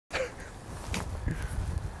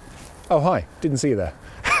Oh, hi. Didn't see you there.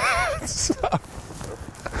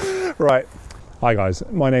 Right. Hi guys,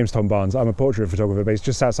 my name's Tom Barnes. I'm a portrait photographer based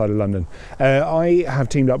just outside of London. I have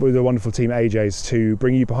teamed up with a wonderful team at AJ's to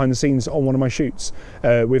bring you behind the scenes on one of my shoots.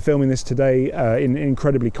 We're filming this today in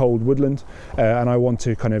incredibly cold woodland, and I want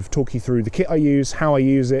to kind of talk you through the kit I use, how I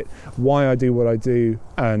use it, why I do what I do,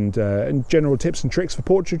 and general tips and tricks for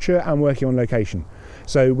portraiture and working on location.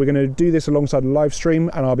 So we're going to do this alongside a live stream,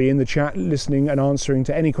 and I'll be in the chat listening and answering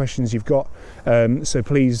to any questions you've got. So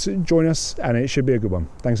please join us, and it should be a good one.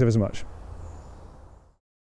 Thanks ever so much.